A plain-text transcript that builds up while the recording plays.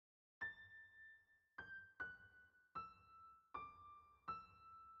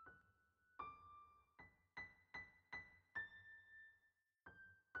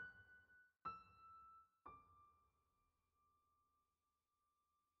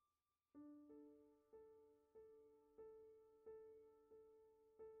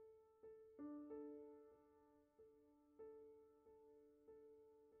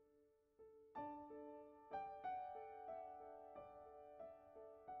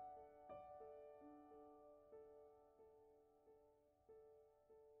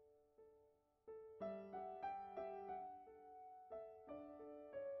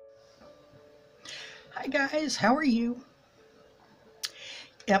Hi guys, how are you?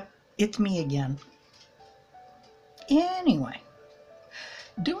 Yep, it's me again. Anyway,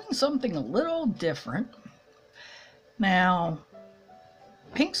 doing something a little different. Now,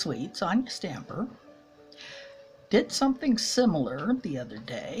 Pink Sweets, Anya Stamper, did something similar the other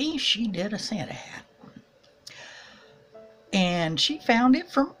day. She did a Santa hat. And she found it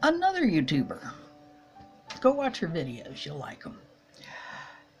from another YouTuber. Go watch her videos, you'll like them.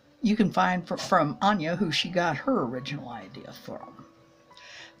 You can find from Anya who she got her original idea from.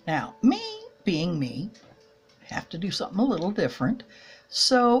 Now, me, being me, have to do something a little different.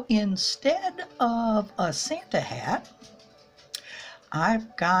 So instead of a Santa hat,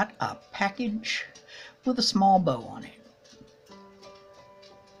 I've got a package with a small bow on it.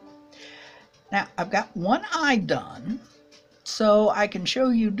 Now, I've got one eye done, so I can show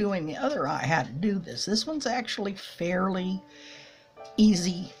you doing the other eye how to do this. This one's actually fairly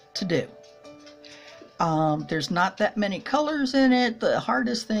easy to do. There's not that many colors in it. The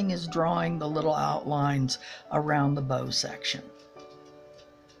hardest thing is drawing the little outlines around the bow section.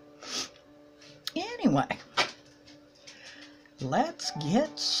 Anyway, let's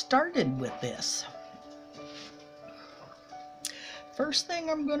get started with this. First thing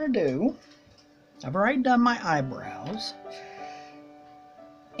I'm going to do, I've already done my eyebrows,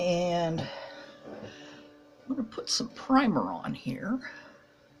 and I'm going to put some primer on here.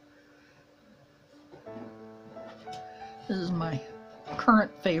 This is my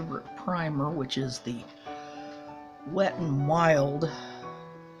current favorite primer, which is the Wet n Wild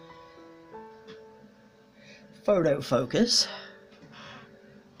Photo Focus.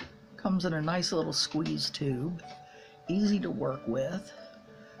 Comes in a nice little squeeze tube, easy to work with.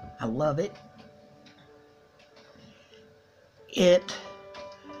 I love it. It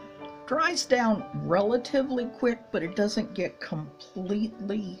dries down relatively quick, but it doesn't get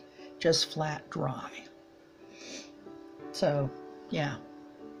completely just flat dry. So, yeah,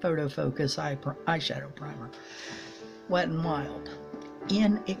 Photo Focus eyeshadow primer. Wet n Wild.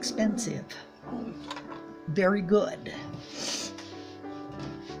 Inexpensive. Very good.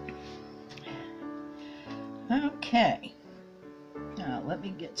 Okay. Now, let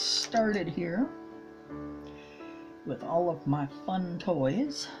me get started here with all of my fun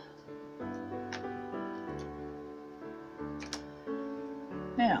toys.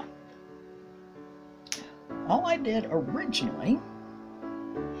 Now, all I did originally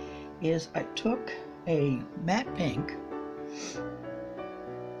is I took a matte pink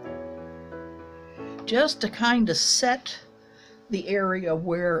just to kind of set the area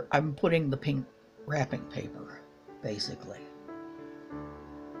where I'm putting the pink wrapping paper, basically.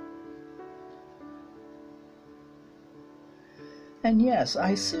 And yes,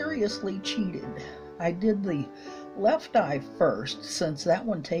 I seriously cheated. I did the left eye first, since that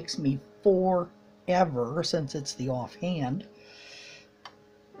one takes me forever, since it's the offhand.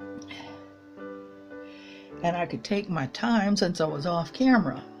 And I could take my time since I was off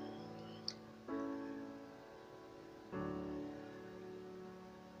camera.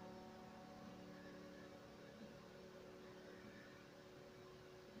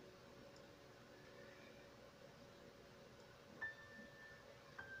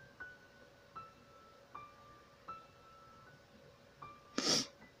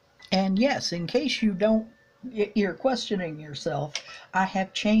 And yes, in case you're questioning yourself, I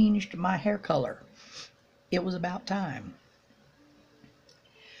have changed my hair color. It was about time.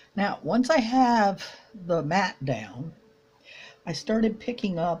 Now, once I have the matte down, I started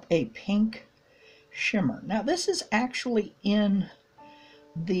picking up a pink shimmer. Now, this is actually in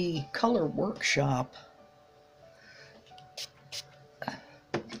the Color Workshop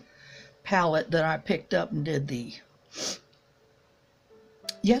palette that I picked up and did the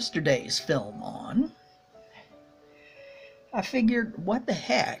yesterday's film on. I figured, what the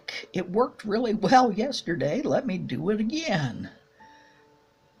heck? It worked really well yesterday. Let me do it again.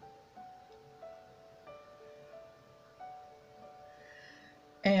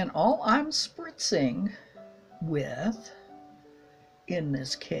 And all I'm spritzing with, in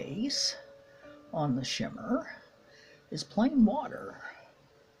this case, on the shimmer, is plain water.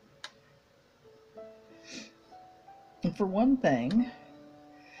 And for one thing,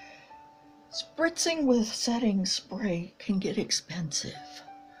 spritzing with setting spray can get expensive.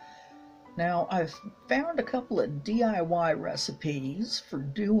 Now, I've found a couple of DIY recipes for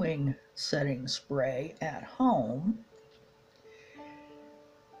doing setting spray at home.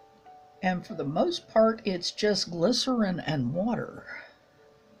 And for the most part, it's just glycerin and water.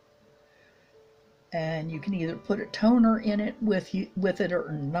 And you can either put a toner in it with it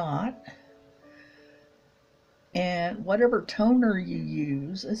or not. And whatever toner you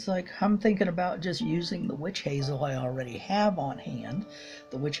use, it's like I'm thinking about just using the witch hazel I already have on hand,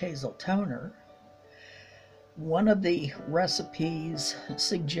 the witch hazel toner. One of the recipes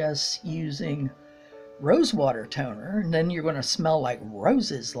suggests using rosewater toner, and then you're going to smell like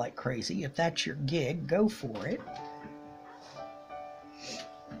roses like crazy. If that's your gig, go for it.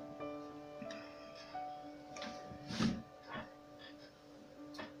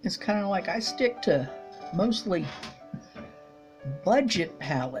 It's kind of like I stick to mostly budget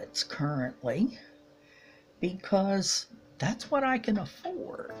palettes currently because that's what I can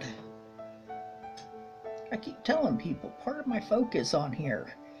afford. I keep telling people part of my focus on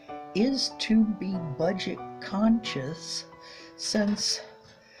here is to be budget conscious, since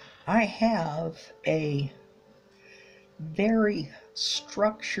I have a very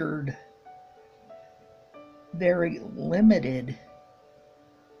structured, very limited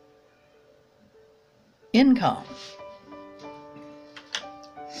income.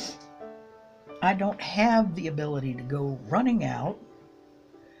 I don't have the ability to go running out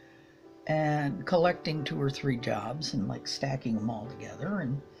and collecting 2 or 3 jobs and like stacking them all together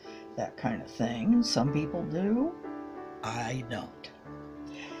and that kind of thing. Some people do. I don't.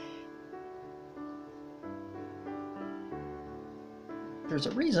 There's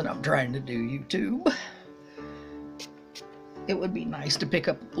a reason I'm trying to do YouTube. It would be nice to pick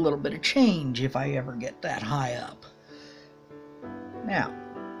up a little bit of change if I ever get that high up. Now,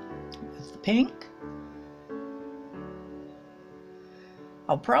 with the pink,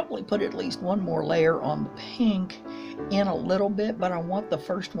 I'll probably put at least one more layer on the pink in a little bit, but I want the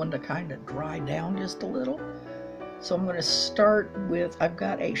first one to kind of dry down just a little. So I'm going to start with, I've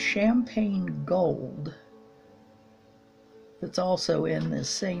got a champagne gold that's also in this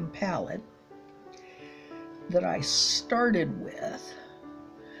same palette that I started with.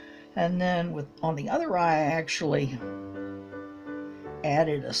 And then on the other eye, I actually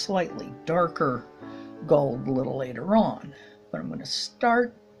added a slightly darker gold a little later on. But I'm going to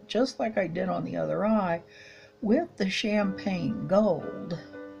start just like I did on the other eye with the champagne gold.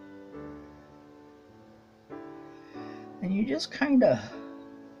 And you just kind of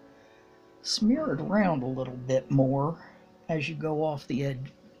smear it around a little bit more as you go off the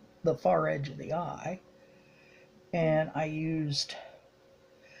edge, the far edge of the eye. And I used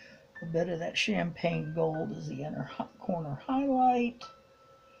a bit of that champagne gold as the inner corner highlight.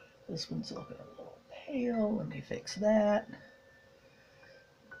 This one's looking a little pale. Let me fix that.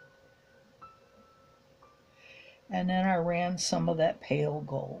 And then I ran some of that pale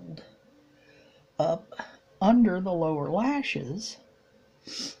gold up under the lower lashes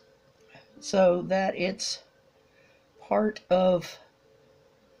so that it's part of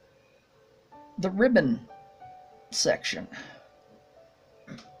the ribbon section.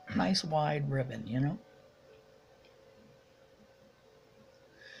 Nice wide ribbon, you know.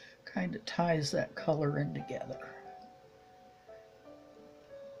 Kind of ties that color in together.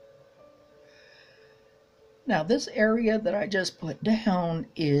 Now this area that I just put down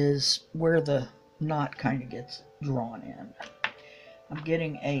is where the knot kind of gets drawn in. I'm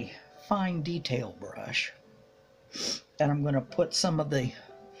getting a fine detail brush and I'm going to put some of the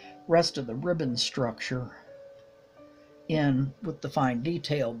rest of the ribbon structure in with the fine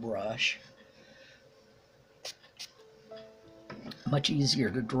detail brush. Much easier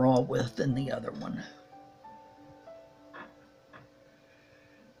to draw with than the other one.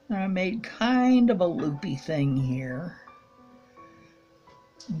 And I made kind of a loopy thing here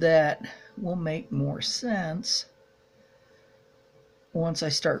that will make more sense once I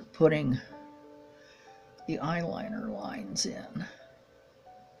start putting the eyeliner lines in.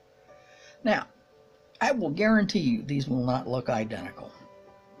 Now, I will guarantee you these will not look identical.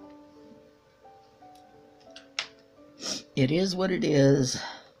 It is what it is.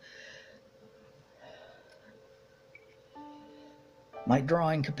 My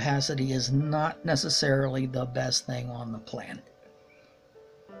drawing capacity is not necessarily the best thing on the planet.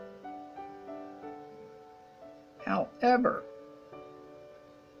 However,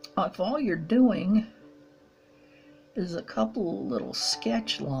 if all you're doing is a couple little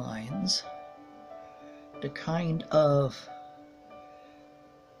sketch lines to kind of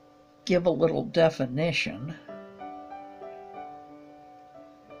give a little definition,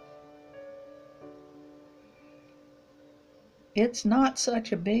 it's not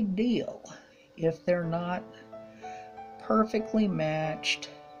such a big deal if they're not perfectly matched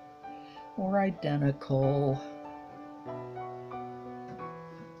or identical.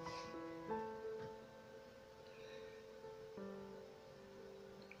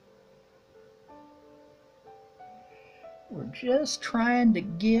 We're just trying to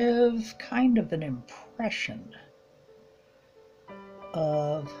give kind of an impression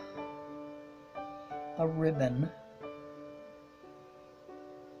of a ribbon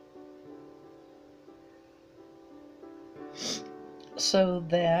so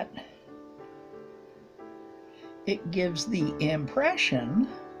that it gives the impression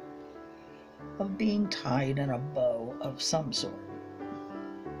of being tied in a bow of some sort.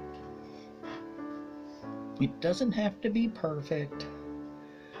 It doesn't have to be perfect.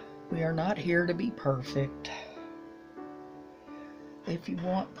 We are not here to be perfect. If you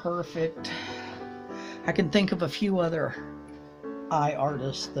want perfect, I can think of a few other eye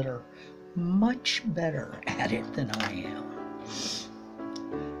artists that are much better at it than I am.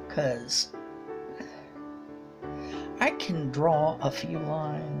 Because I can draw a few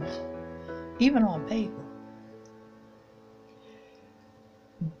lines, even on paper.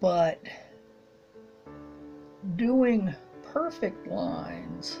 But doing perfect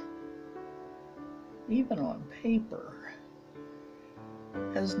lines, even on paper,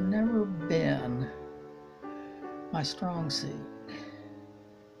 has never been my strong suit.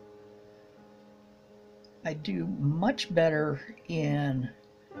 I do much better in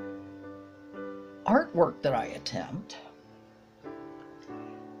artwork that I attempt,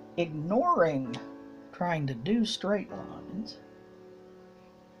 ignoring trying to do straight lines,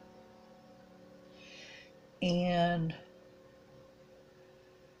 and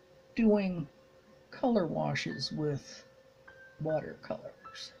doing color washes with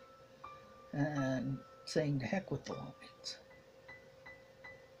watercolors and saying to heck with the lines.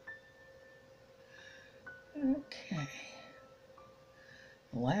 Okay,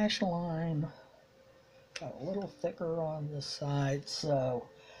 lash line got a little thicker on this side, so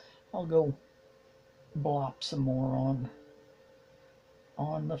I'll go blop some more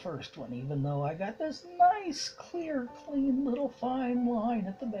on the first one, even though I got this nice, clear, clean little fine line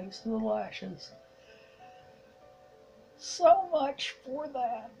at the base of the lashes. So much for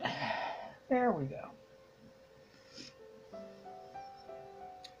that. There we go.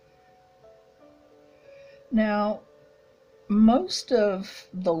 Now, most of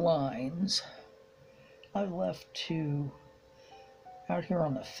the lines I left to out here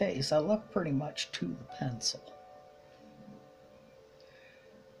on the face, I left pretty much to the pencil.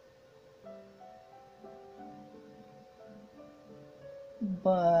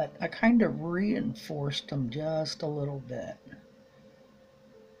 But I kind of reinforced them just a little bit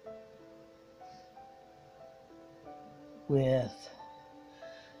with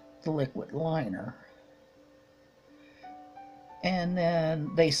the liquid liner. And then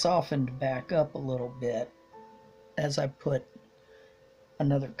they softened back up a little bit as I put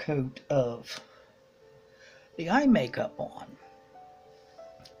another coat of the eye makeup on,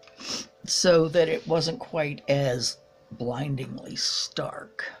 so that it wasn't quite as blindingly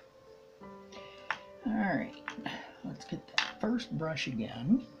stark. All right, let's get that first brush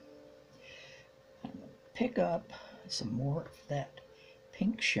again. I'm going to pick up some more of that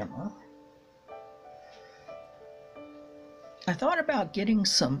pink shimmer. I thought about getting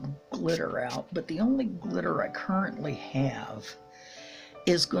some glitter out, but the only glitter I currently have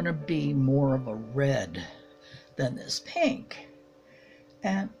is going to be more of a red than this pink.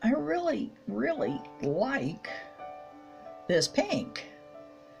 And I really, really like this pink.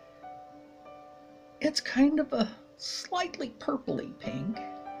 It's kind of a slightly purpley pink,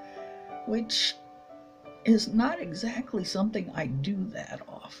 which is not exactly something I do that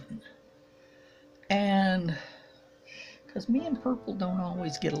often. And because me and purple don't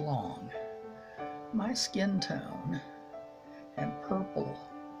always get along. My skin tone and purple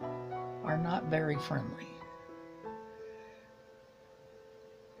are not very friendly.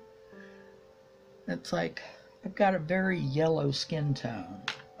 It's like I've got a very yellow skin tone.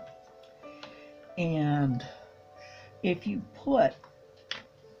 And if you put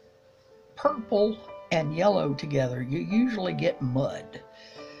purple and yellow together, you usually get mud.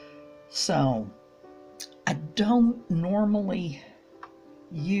 So I don't normally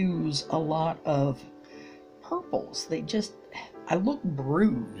use a lot of purples. I look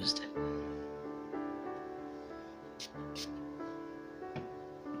bruised.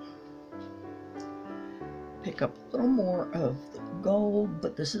 Pick up a little more of the gold,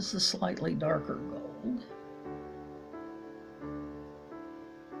 but this is the slightly darker gold.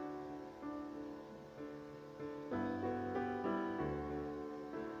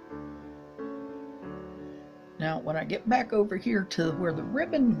 Now, when I get back over here to where the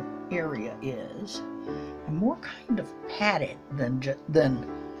ribbon area is, I'm more kind of pat it than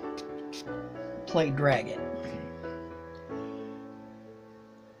play drag it.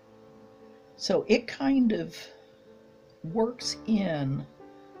 So it kind of works in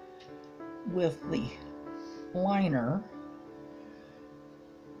with the liner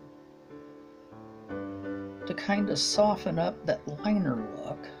to kind of soften up that liner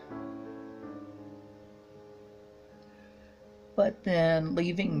look, but then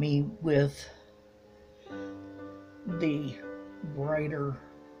leaving me with the brighter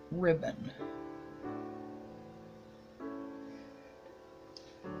ribbon.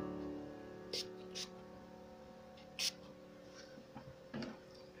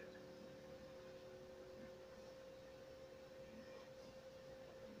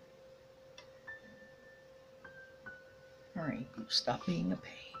 All right, stop being a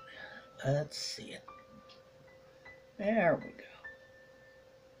pain. Let's see it. There we go.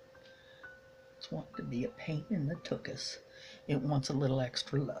 It's wanting to be a pain in the tuchus. It wants a little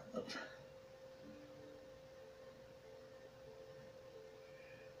extra love.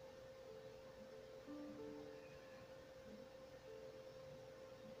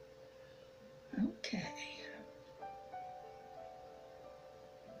 Okay.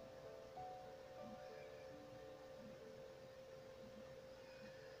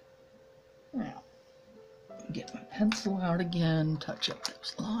 Now, get my pencil out again, touch up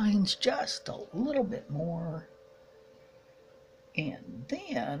those lines just a little bit more, and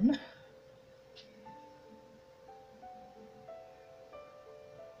then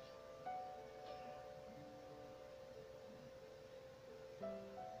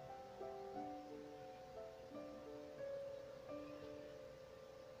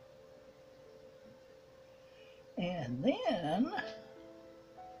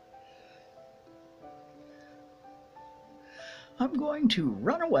I'm going to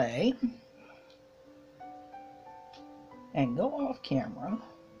run away and go off camera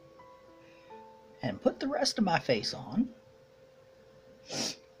and put the rest of my face on,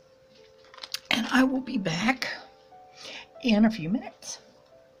 and I will be back in a few minutes.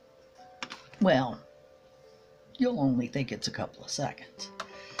 Well, you'll only think it's a couple of seconds.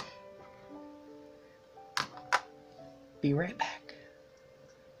 Be right back.